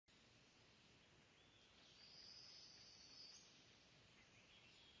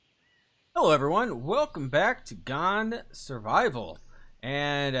Hello everyone, welcome back to Gone Survival.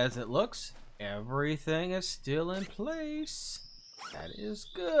 And as it looks, everything is still in place. That is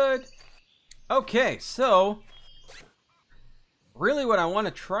good. Okay, so really what I want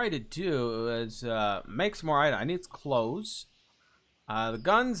to try to do is make some more items. I need clothes. The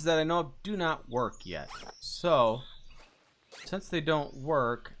guns that I know of do not work yet. So, since they don't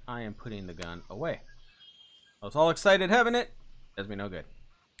work, I am putting the gun away. I was all excited having it. Does me no good.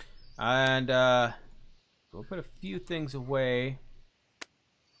 And we'll put a few things away.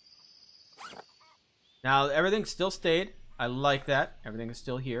 Now everything still stayed. I like that. Everything is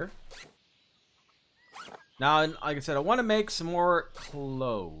still here. Now, like I said, I want to make some more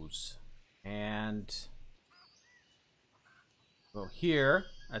clothes. And go here.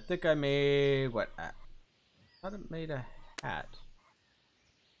 I think I made what? I thought I made a hat.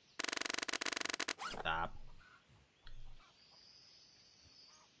 Stop.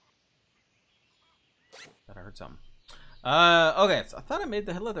 Thought I heard something. Okay, so I thought I made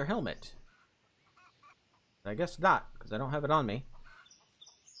the leather helmet. But I guess not, because I don't have it on me.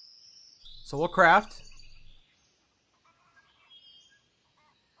 So we'll craft.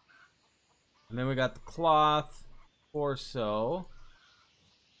 And then we got the cloth, torso,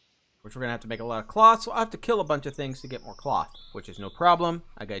 which we're going to have to make a lot of cloth, so I'll have to kill a bunch of things to get more cloth, which is no problem.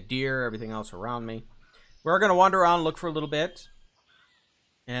 I got deer, everything else around me. We're going to wander around, look for a little bit.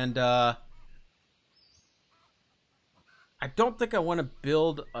 And, I don't think I want to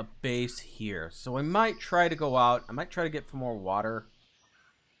build a base here, so I might try to go out. I might try to get some more water.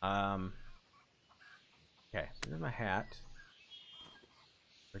 Okay, so there's my hat.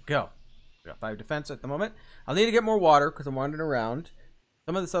 There we go. We got 5 defense at the moment. I'll need to get more water because I'm wandering around.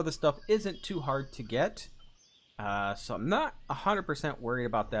 Some of this other stuff isn't too hard to get, so I'm not 100% worried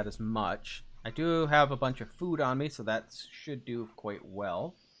about that as much. I do have a bunch of food on me, so that should do quite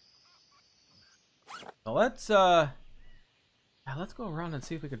well. So let's go around and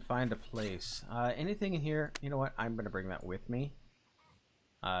see if we can find a place. Anything in here? You know what? I'm going to bring that with me.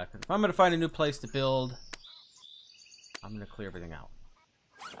 Because if I'm going to find a new place to build, I'm going to clear everything out.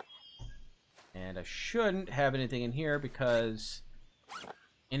 And I shouldn't have anything in here because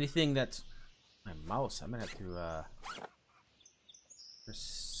anything that's... My mouse, I'm going to have to... There's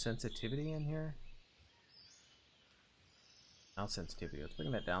sensitivity in here? Mouse sensitivity. Let's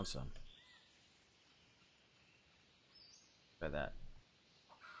bring that down some. By that.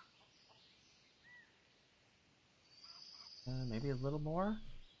 Maybe a little more.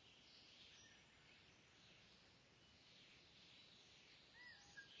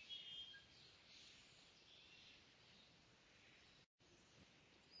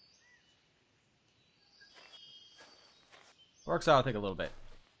 Works out, I think, a little bit.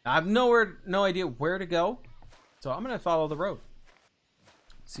 I have no idea where to go, so I'm gonna follow the road.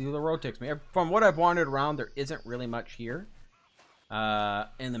 See where the road takes me. From what I've wandered around, there isn't really much here.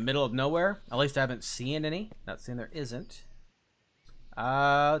 In the middle of nowhere. At least I haven't seen any. Not saying there isn't.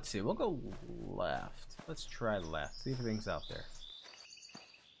 Let's see. We'll go left. Let's try left. See if anything's out there.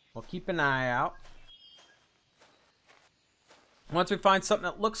 We'll keep an eye out. Once we find something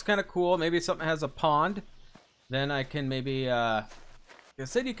that looks kind of cool, maybe something that has a pond, then I can maybe, I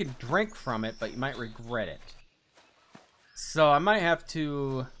said you could drink from it, but you might regret it. So I might have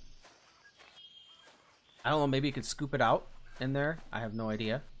to, I don't know, maybe you could scoop it out in there. I have no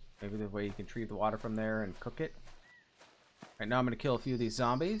idea. Maybe the way you can retrieve the water from there and cook it. Right now I'm going to kill a few of these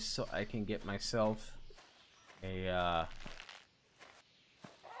zombies so I can get myself a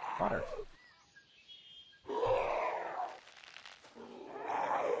water.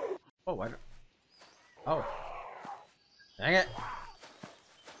 Oh, I don't... Oh. Dang it.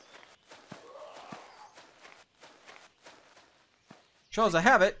 Shows I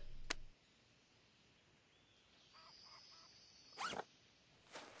have it.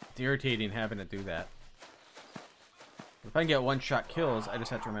 It's irritating having to do that. If I can get one-shot kills, I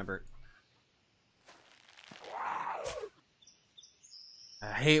just have to remember.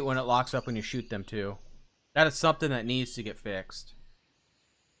 I hate when it locks up when you shoot them too. That is something that needs to get fixed.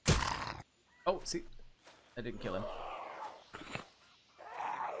 Oh, see, I didn't kill him.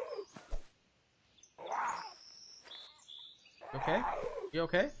 Okay? You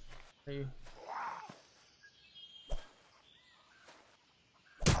okay? Are you...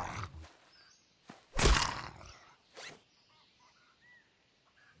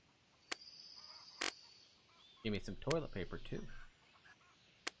 Give me some toilet paper too.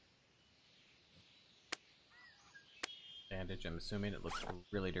 Bandage, I'm assuming it looks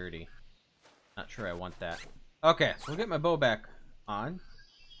really dirty. Not sure I want that. Okay, so we'll get my bow back on.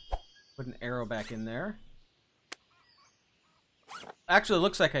 Put an arrow back in there. Actually, it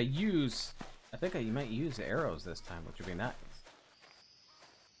looks like I think I might use arrows this time, which would be nice.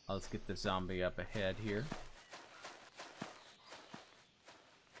 Let's get the zombie up ahead here.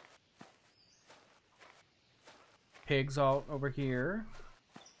 Pigs all over here.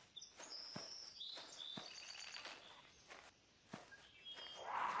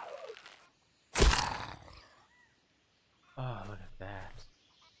 Oh, look at that.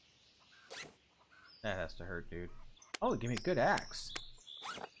 That has to hurt, dude. Oh, give me a good axe.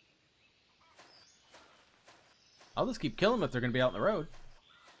 I'll just keep killing them if they're going to be out in the road.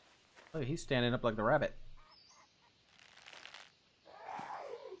 Look, he's standing up like the rabbit.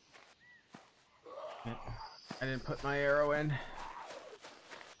 I didn't put my arrow in.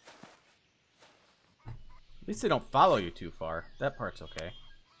 At least they don't follow you too far. That part's okay.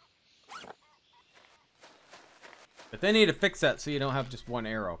 But they need to fix that so you don't have just one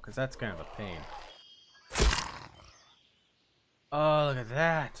arrow, because that's kind of a pain. Oh, look at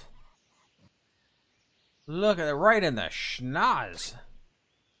that. Look at it, right in the schnoz.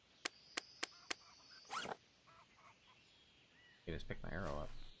 I just pick my arrow up.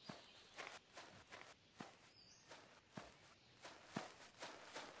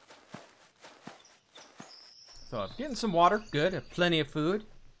 So I'm getting some water, good. Have plenty of food,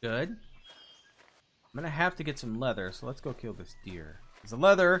 good. I'm gonna have to get some leather, so let's go kill this deer. Because the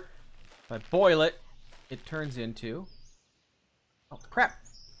leather, if I boil it, it turns into... Oh, crap.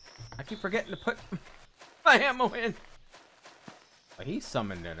 I keep forgetting to put my ammo in. Well, he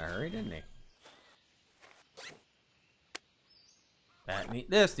summoned in a hurry, didn't he?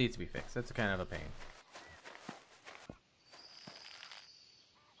 This needs to be fixed. That's kind of a pain.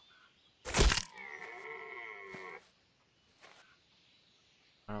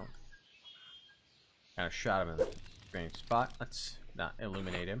 Oh. Kind of shot him in a strange spot. Let's not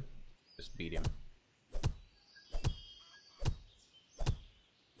illuminate him. Just beat him.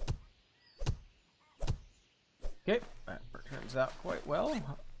 Okay, that turns out quite well.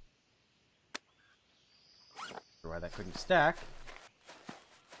 Why that couldn't stack.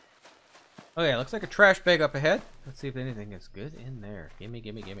 Okay, looks like a trash bag up ahead. Let's see if anything is good in there. Gimme,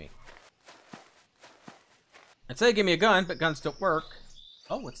 gimme, gimme. I'd say give me a gun, but guns don't work.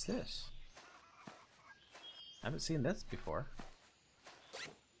 Oh, what's this? I haven't seen this before.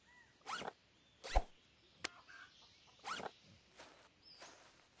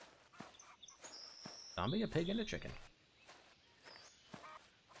 Zombie, a pig, and a chicken.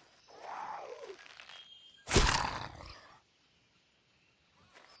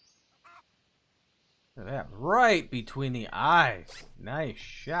 Look at that, right between the eyes. Nice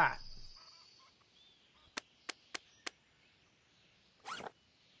shot.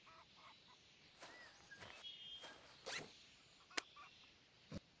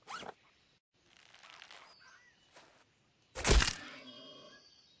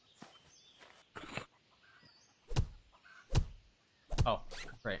 Oh,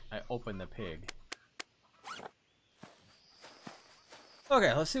 right, I opened the pig.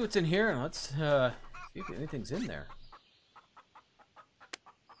 Okay, let's see what's in here, and let's see if anything's in there.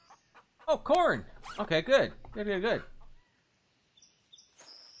 Oh, corn! Okay, good. Good, good, good.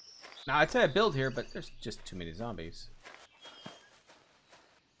 Now, I'd say I build here, but there's just too many zombies.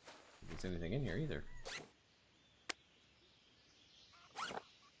 If there's anything in here, either.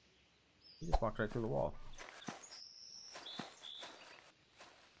 He just walked right through the wall.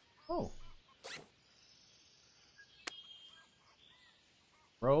 Oh.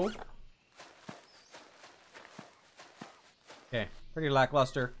 Rope. Okay, pretty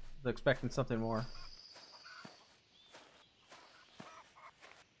lackluster. I was expecting something more.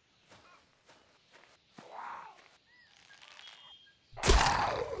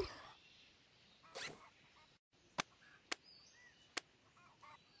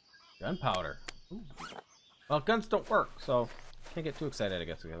 Gunpowder. Ooh. Well, guns don't work, so can't get too excited, I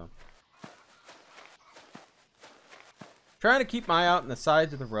guess, with them. Trying to keep my eye out on the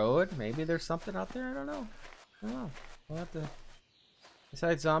sides of the road. Maybe there's something out there. I don't know. I don't know. We'll have to.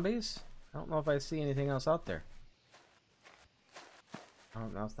 Besides zombies, I don't know if I see anything else out there. I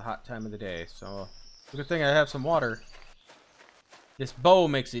don't know. It's the hot time of the day, so it's a good thing I have some water. This bow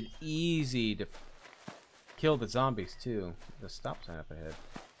makes it easy to kill the zombies too. The stop sign up ahead.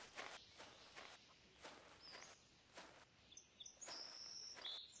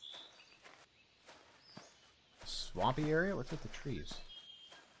 Swampy area? What's with the trees?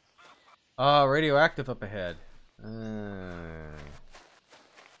 Oh, radioactive up ahead.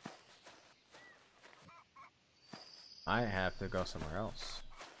 I have to go somewhere else.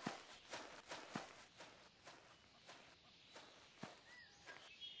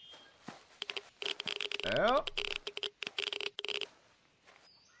 Well.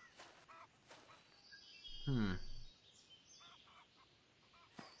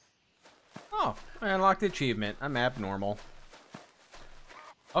 I unlocked the achievement. I'm abnormal.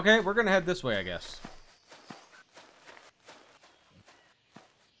 Okay, we're gonna head this way, I guess.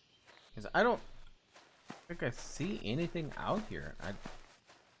 Because I don't think I see anything out here.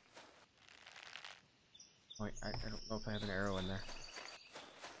 Wait, I don't know if I have an arrow in there.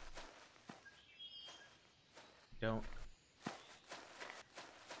 Don't.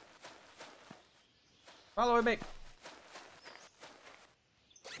 Follow me.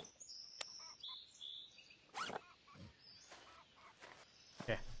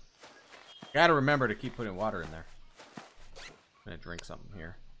 Okay. Gotta remember to keep putting water in there. I'm gonna drink something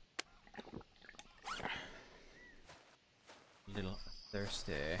here. A little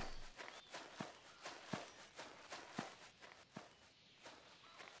thirsty.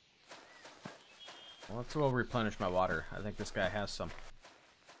 Well, let's go replenish my water. I think this guy has some.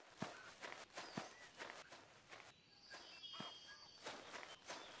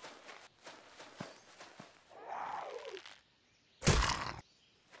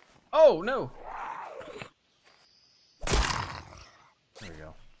 Oh, no! There we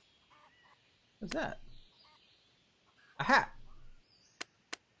go. What's that? A hat!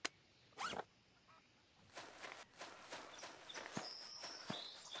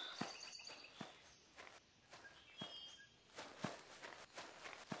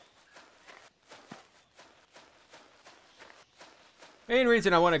 Main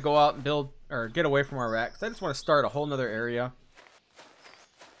reason I want to go out and build, or get away from where we're at, because I just want to start a whole nother area.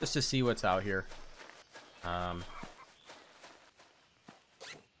 Just to see what's out here. No,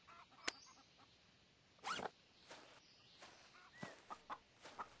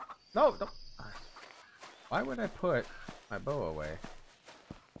 no. Why would I put my bow away?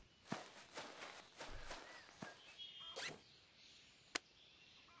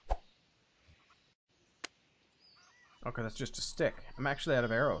 Okay, that's just a stick. I'm actually out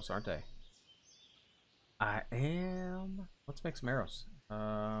of arrows, aren't I? I am. Let's make some arrows.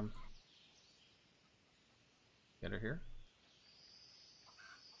 Get her here.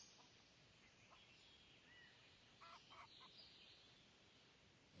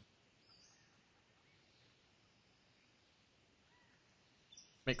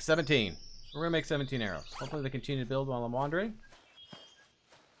 Make 17. We're gonna make 17 arrows. Hopefully they continue to build while I'm wandering.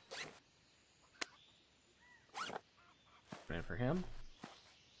 Put in for him.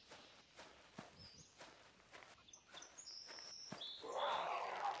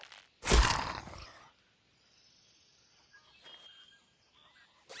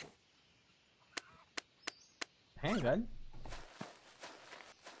 Handgun.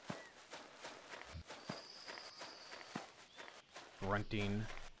 Grunting.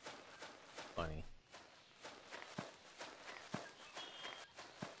 Funny.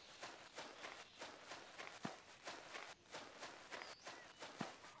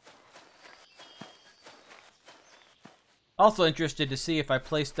 Also interested to see if I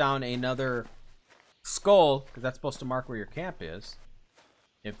place down another skull, because that's supposed to mark where your camp is.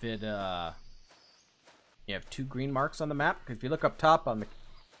 If it, you have 2 green marks on the map. If you look up top on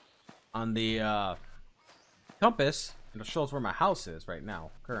the compass, it shows where my house is right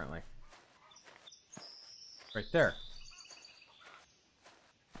now, currently. Right there.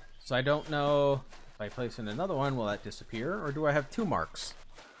 So I don't know if I place in another one, will that disappear, or do I have 2 marks?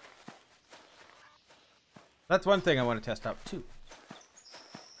 That's one thing I want to test out too.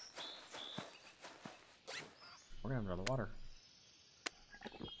 We're gonna have another water.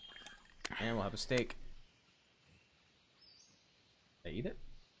 And we'll have a steak. Did I eat it?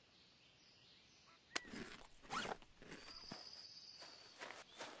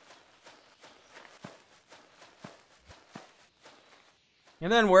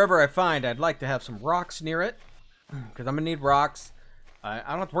 And then wherever I find, I'd like to have some rocks near it, because I'm gonna need rocks. I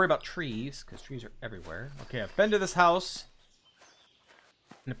don't have to worry about trees, because trees are everywhere. Okay, I've been to this house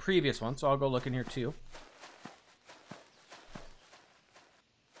in the previous one, so I'll go look in here too.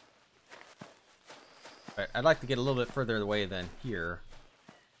 But I'd like to get a little bit further away than here.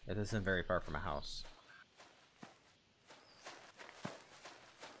 It isn't very far from a house.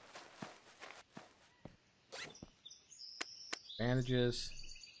 Bandages.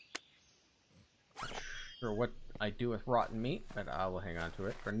 Not sure what I do with rotten meat, but I will hang on to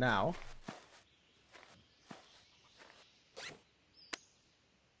it for now.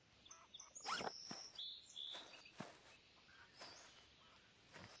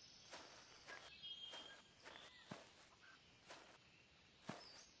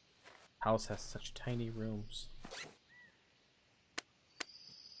 House has such tiny rooms.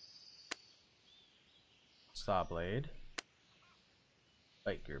 Saw blade.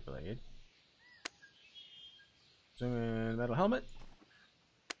 Bite gear blade. Zoom in, metal helmet.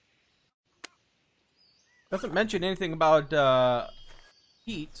 Doesn't mention anything about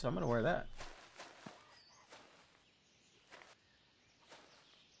heat, so I'm gonna wear that.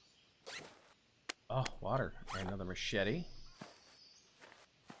 Oh, water. And another machete.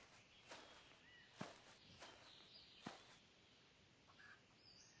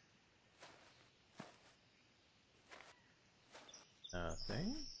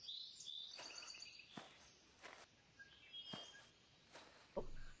 Nothing. Oh.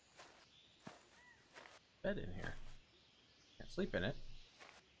 Bed in here. Can't sleep in it.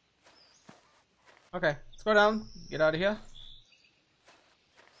 Okay, let's go down. Get out of here.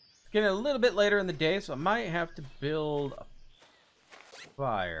 It's getting a little bit later in the day, so I might have to build a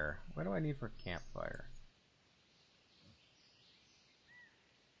fire. What do I need for a campfire?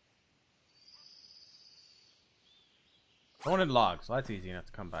 I wanted logs, so that's easy enough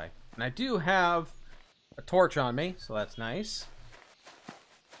to come by. And I do have a torch on me, so that's nice.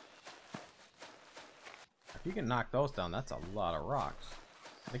 If you can knock those down, that's a lot of rocks.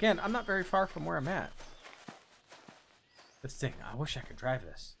 Again, I'm not very far from where I'm at. This thing, I wish I could drive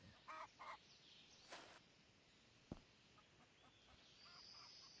this.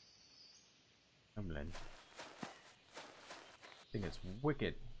 This thing is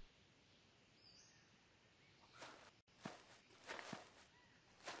wicked.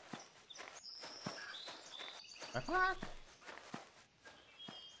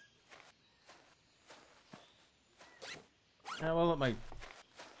 I will let my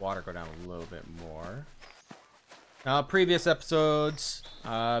water go down a little bit more. Now, previous episodes,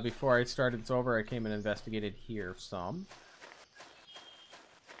 before I started this over, I came and investigated here some.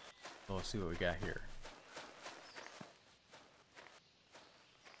 So let's see what we got here.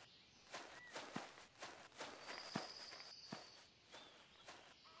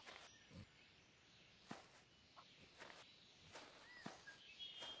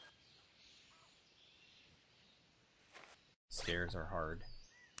 Stairs are hard.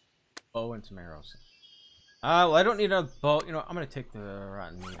 Bow and some arrows. Well, I don't need a bow. You know, I'm gonna take the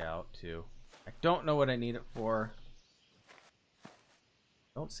rotten meat out too. I don't know what I need it for.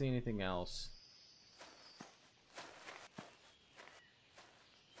 Don't see anything else.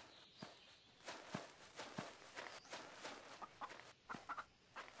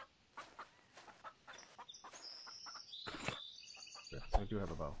 Yes, I do have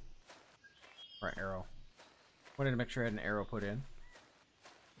a bow. Or an arrow. Wanted to make sure I had an arrow put in.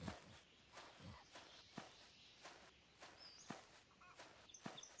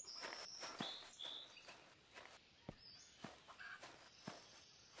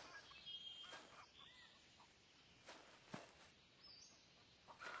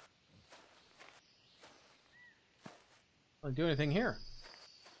 I don't do anything here.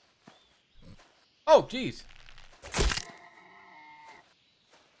 Oh, geez.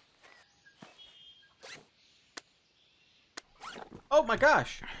 Oh my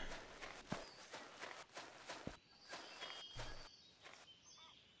gosh.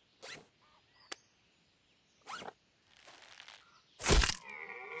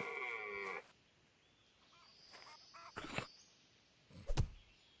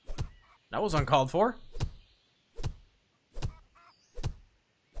 That was uncalled for.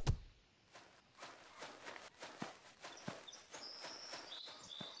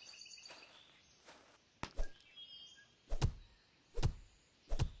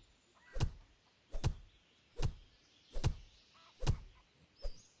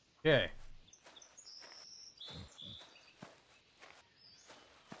 Okay.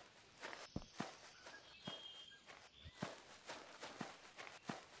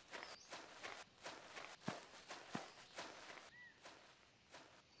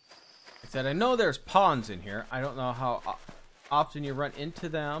 I know there's ponds in here. I don't know how often you run into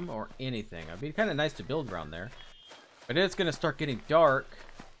them or anything. It'd be kind of nice to build around there. But it's going to start getting dark.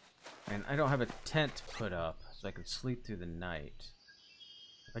 And I don't have a tent put up so I can sleep through the night.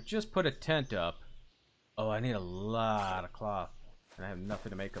 If I just put a tent up... Oh, I need a lot of cloth. And I have nothing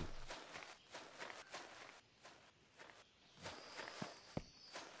to make them.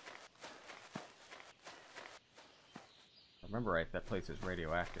 If I remember right, that place is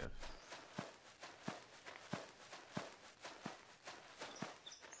radioactive.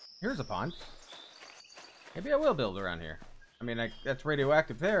 Here's a pond. Maybe I will build around here. I mean, that's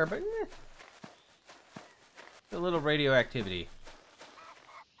radioactive there, but a little radioactivity.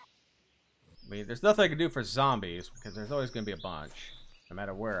 I mean, there's nothing I can do for zombies because there's always going to be a bunch, no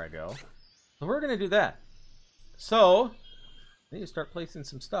matter where I go. So we're going to do that. So, I need to start placing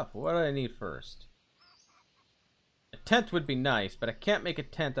some stuff. What do I need first? A tent would be nice, but I can't make a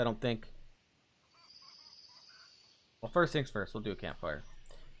tent, I don't think. Well, first things first, we'll do a campfire.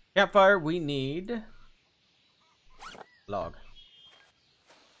 Campfire, we need Log.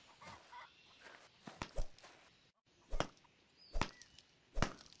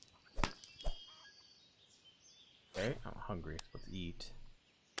 Okay, I'm hungry. Let's eat.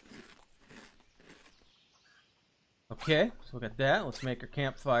 Okay, so look at that. Let's make a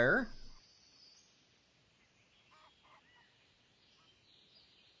campfire.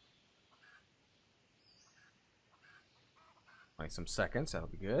 Like some seconds, that'll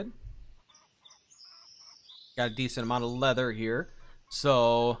be good. Got a decent amount of leather here,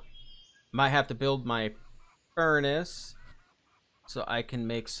 so might have to build my furnace so I can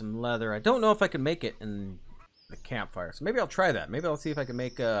make some leather. I don't know if I can make it in the campfire, so maybe I'll try that. Maybe I'll see if I can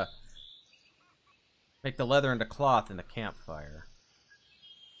make the leather into cloth in the campfire.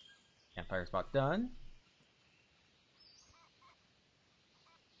 Campfire's about done.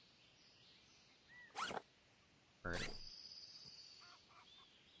 Alright.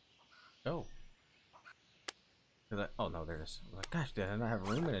 Oh. Oh no, there it is. I'm like, gosh, did I not have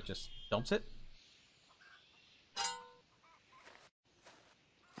room and it just dumps it?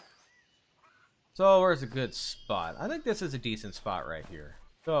 So where's a good spot? I think this is a decent spot right here.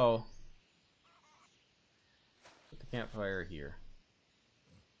 So put the campfire here.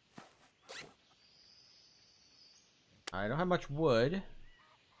 I don't have much wood.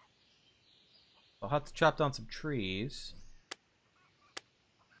 I'll have to chop down some trees.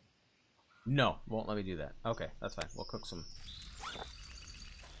 No, won't let me do that. Okay, that's fine. We'll cook some.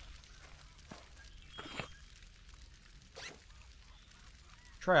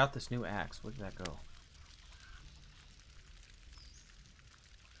 Try out this new axe. Where did that go?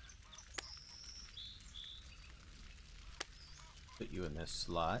 Put you in this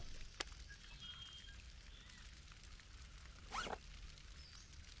slot.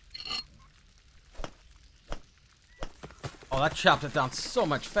 Oh, that chopped it down so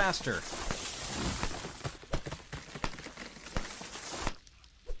much faster.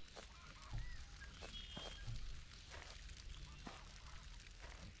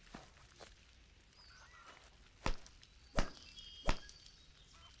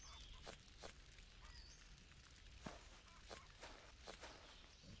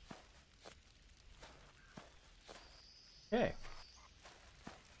 Okay.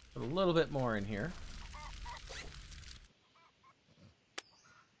 Put a little bit more in here.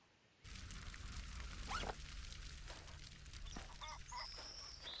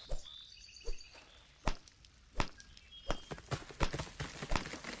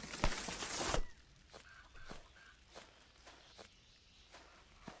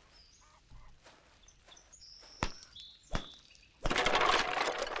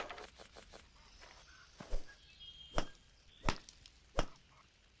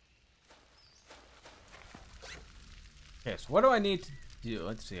 Okay, so what do I need to do?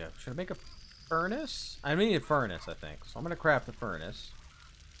 Let's see. Should I make a furnace? I need a furnace, I think. So I'm going to craft the furnace.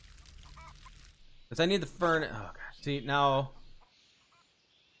 Because I need the furnace. Oh, gosh. See, now.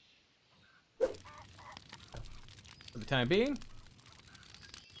 For the time being.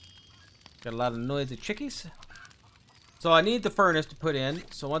 Got a lot of noisy chickies. So I need the furnace to put in.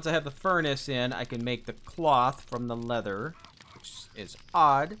 So once I have the furnace in, I can make the cloth from the leather. Which is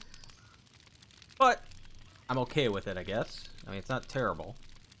odd. But I'm okay with it, I guess. I mean, it's not terrible.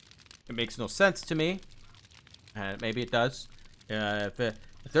 It makes no sense to me. And maybe it does. If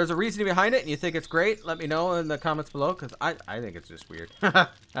there's a reasoning behind it and you think it's great, let me know in the comments below, because I think it's just weird. It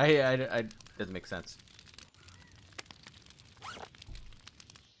doesn't make sense.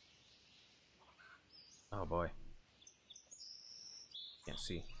 Oh boy. Can't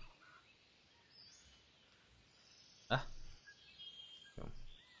see. Ah.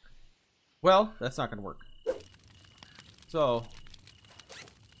 Well, that's not gonna work. So,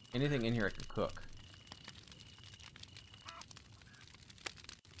 anything in here I can cook.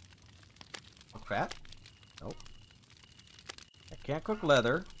 Cook fat? Nope. I can't cook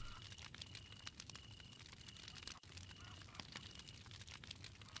leather.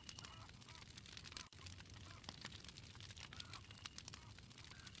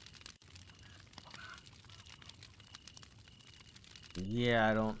 Yeah,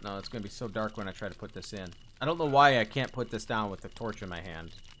 I don't know. It's going to be so dark when I try to put this in. I don't know why I can't put this down with the torch in my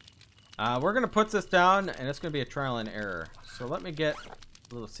hand. We're going to put this down, and it's going to be a trial and error. So let me get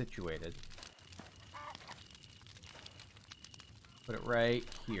a little situated. Put it right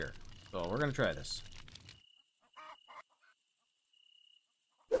here. So we're going to try this.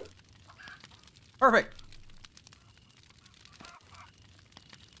 Perfect!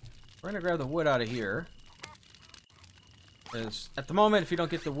 We're going to grab the wood out of here. Because at the moment, if you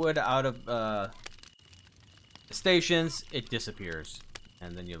don't get the wood out of the stations, it disappears.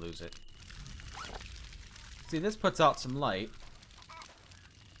 And then you lose it. See, this puts out some light.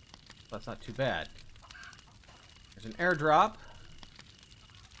 That's not too bad. There's an airdrop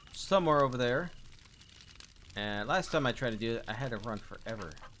somewhere over there. And last time I tried to do it, I had to run forever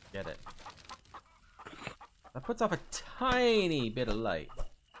to get it. That puts off a tiny bit of light.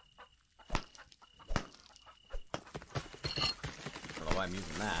 I don't know why I'm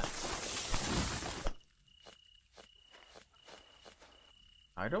using that.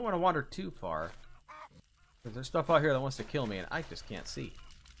 I don't want to wander too far. Because there's stuff out here that wants to kill me and I just can't see.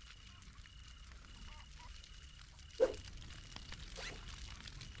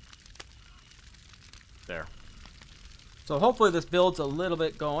 There. So hopefully this build's a little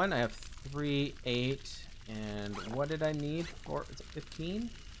bit going. I have 3, 8, and what did I need for, is it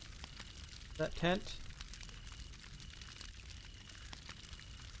 15? That tent?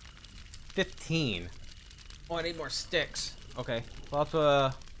 15. Oh, I need more sticks. Okay,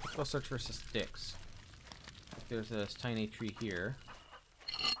 well, let's go search for some sticks. There's this tiny tree here.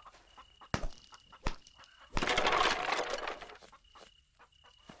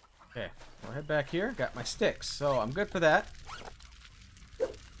 Okay, we'll head back here. Got my sticks, so I'm good for that.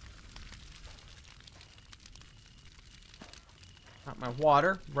 Got my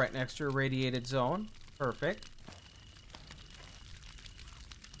water right next to a radiated zone. Perfect.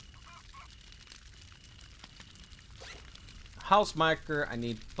 House marker, I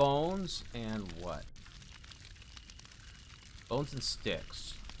need bones and what? Bones and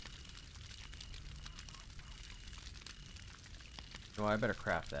sticks. Oh, I better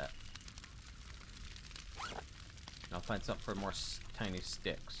craft that. I'll find something for more tiny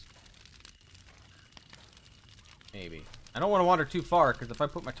sticks. Maybe. I don't want to wander too far, because if I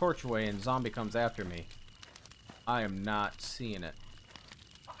put my torch away and zombie comes after me, I am not seeing it.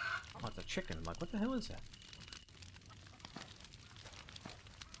 Oh, it's a chicken. I'm like, what the hell is that?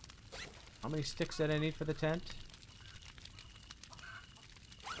 How many sticks did I need for the tent?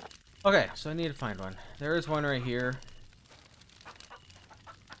 Okay, so I need to find one. There is one right here.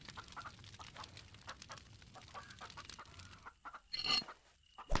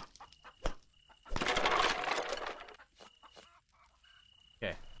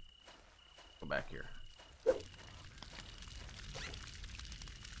 Okay. Go back here.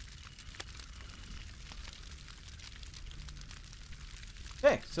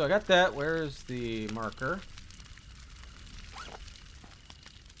 Okay, so I got that. Where's the marker?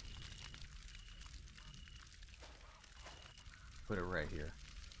 Put it right here.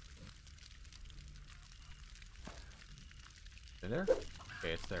 Is it there?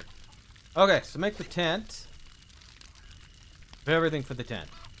 Okay, it's there. Okay, so make the tent. Everything for the tent.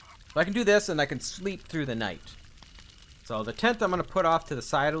 So I can do this and I can sleep through the night. So the tent I'm going to put off to the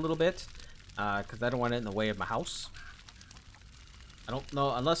side a little bit because I don't want it in the way of my house. I don't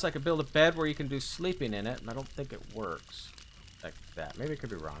know, unless I could build a bed where you can do sleeping in it, and I don't think it works like that. Maybe it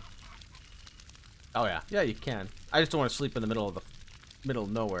could be wrong. Oh yeah, yeah you can. I just don't want to sleep in the middle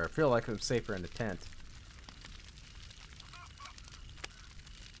of nowhere. I feel like I'm safer in the tent.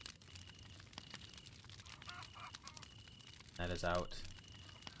 That is out.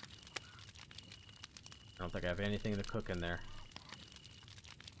 I don't think I have anything to cook in there.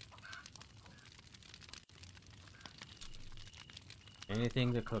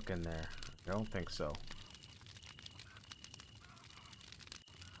 Anything to cook in there? I don't think so.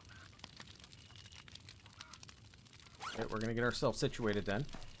 Okay, we're gonna get ourselves situated then.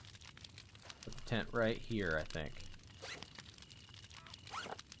 Put the tent right here, I think.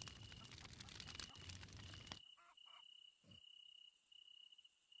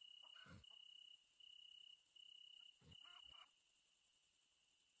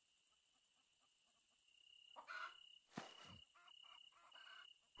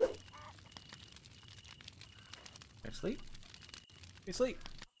 Can I sleep? Can you sleep?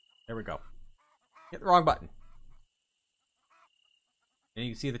 There we go. Hit the wrong button. And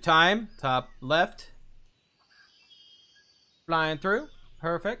you can see the time, top left. Flying through.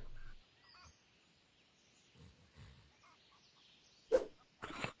 Perfect.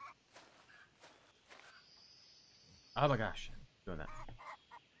 Oh my gosh. Doing that.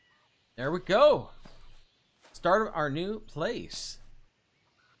 There we go. Start of our new place.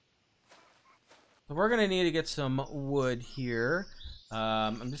 So we're going to need to get some wood here.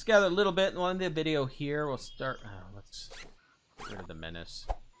 I'm just gathering a little bit on the video here. We'll start. Let's get rid of the menace.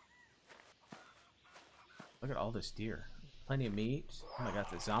 Look at all this deer. Plenty of meat. Oh my god,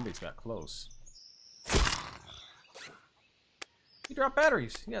 the zombies got close. You dropped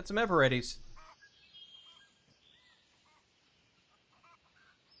batteries. You got some Evereadys.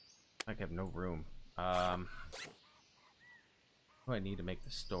 I have no room. What do I need to make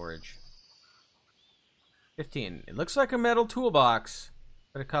the storage? 15. It looks like a metal toolbox,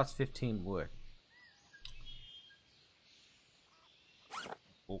 but it costs 15 wood.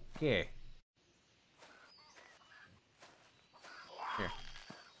 Okay. Here.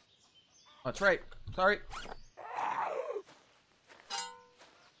 Oh, that's right. Sorry.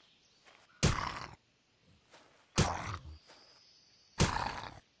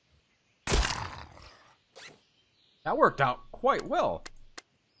 That worked out quite well.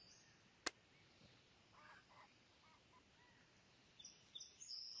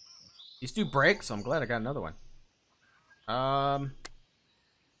 These do break, so I'm glad I got another one. Okay,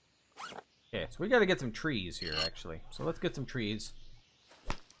 so we gotta get some trees here, actually. So let's get some trees.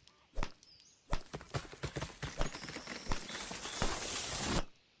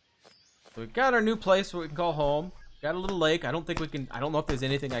 So we've got our new place, what we can call home. Got a little lake. I don't think we can. I don't know if there's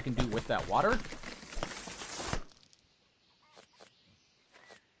anything I can do with that water.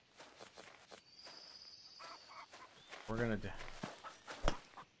 We're gonna do.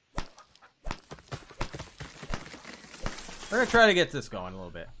 We're gonna try to get this going a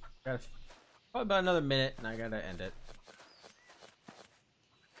little bit. Got probably about another minute, and I gotta end it.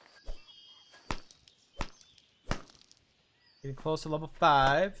 Getting close to level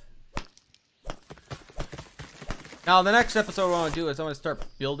 5. Now, the next episode what I want to do is I want to start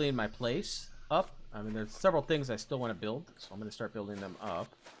building my place up. I mean, there's several things I still want to build, so I'm going to start building them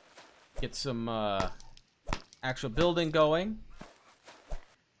up. Get some actual building going. I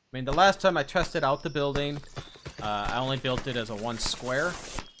mean, the last time I tested out the building, I only built it as a 1 square.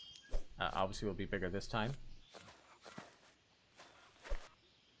 Obviously, it will be bigger this time.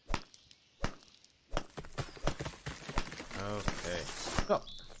 Okay, so.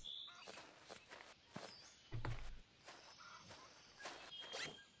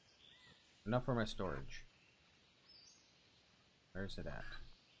 Enough for my storage. Where's it at?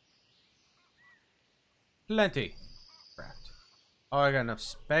 Plenty. Craft. Oh, I got enough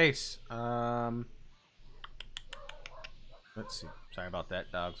space. Let's see. Sorry about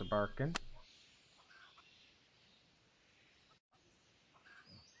that. Dogs are barking.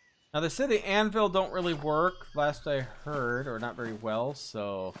 Now, they said the anvil don't really work, last I heard, or not very well,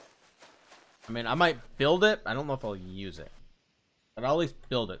 so... I mean, I might build it. I don't know if I'll use it. But I'll at least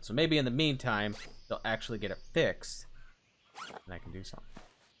build it. So maybe in the meantime, they'll actually get it fixed. And I can do something.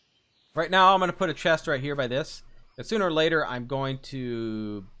 Right now, I'm going to put a chest right here by this. But sooner or later, I'm going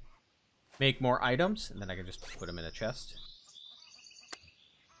to make more items. And then I can just put them in a chest.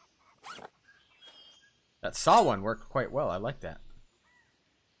 That saw one worked quite well. I like that.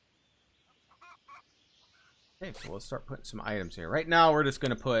 Okay, so let's start putting some items here. Right now, we're just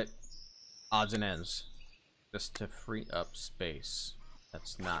going to put odds and ends. Just to free up space.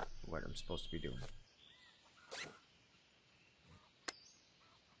 That's not what I'm supposed to be doing.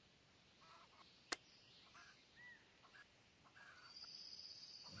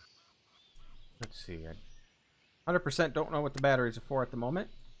 Let's see. I 100% don't know what the batteries are for at the moment.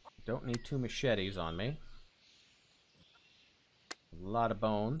 Don't need 2 machetes on me. A lot of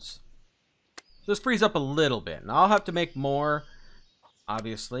bones. So this frees up a little bit. And I'll have to make more,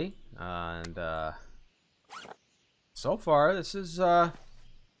 obviously. And, so far, this is, kind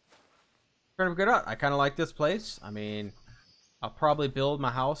of good. I kind of like this place. I mean, I'll probably build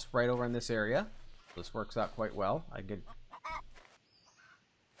my house right over in this area. This works out quite well. I get...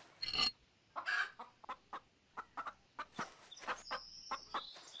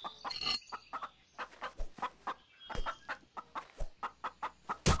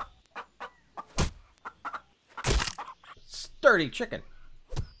 Sturdy chicken.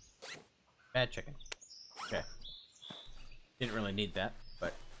 Bad chicken. Okay. Didn't really need that,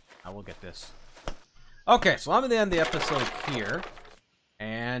 but I will get this. Okay, so I'm at the end of the episode here.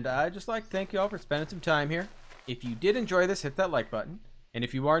 And I'd just like to thank you all for spending some time here. If you did enjoy this, hit that like button. And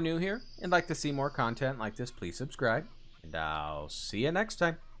if you are new here and like to see more content like this, please subscribe. And I'll see you next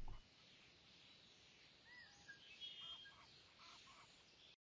time.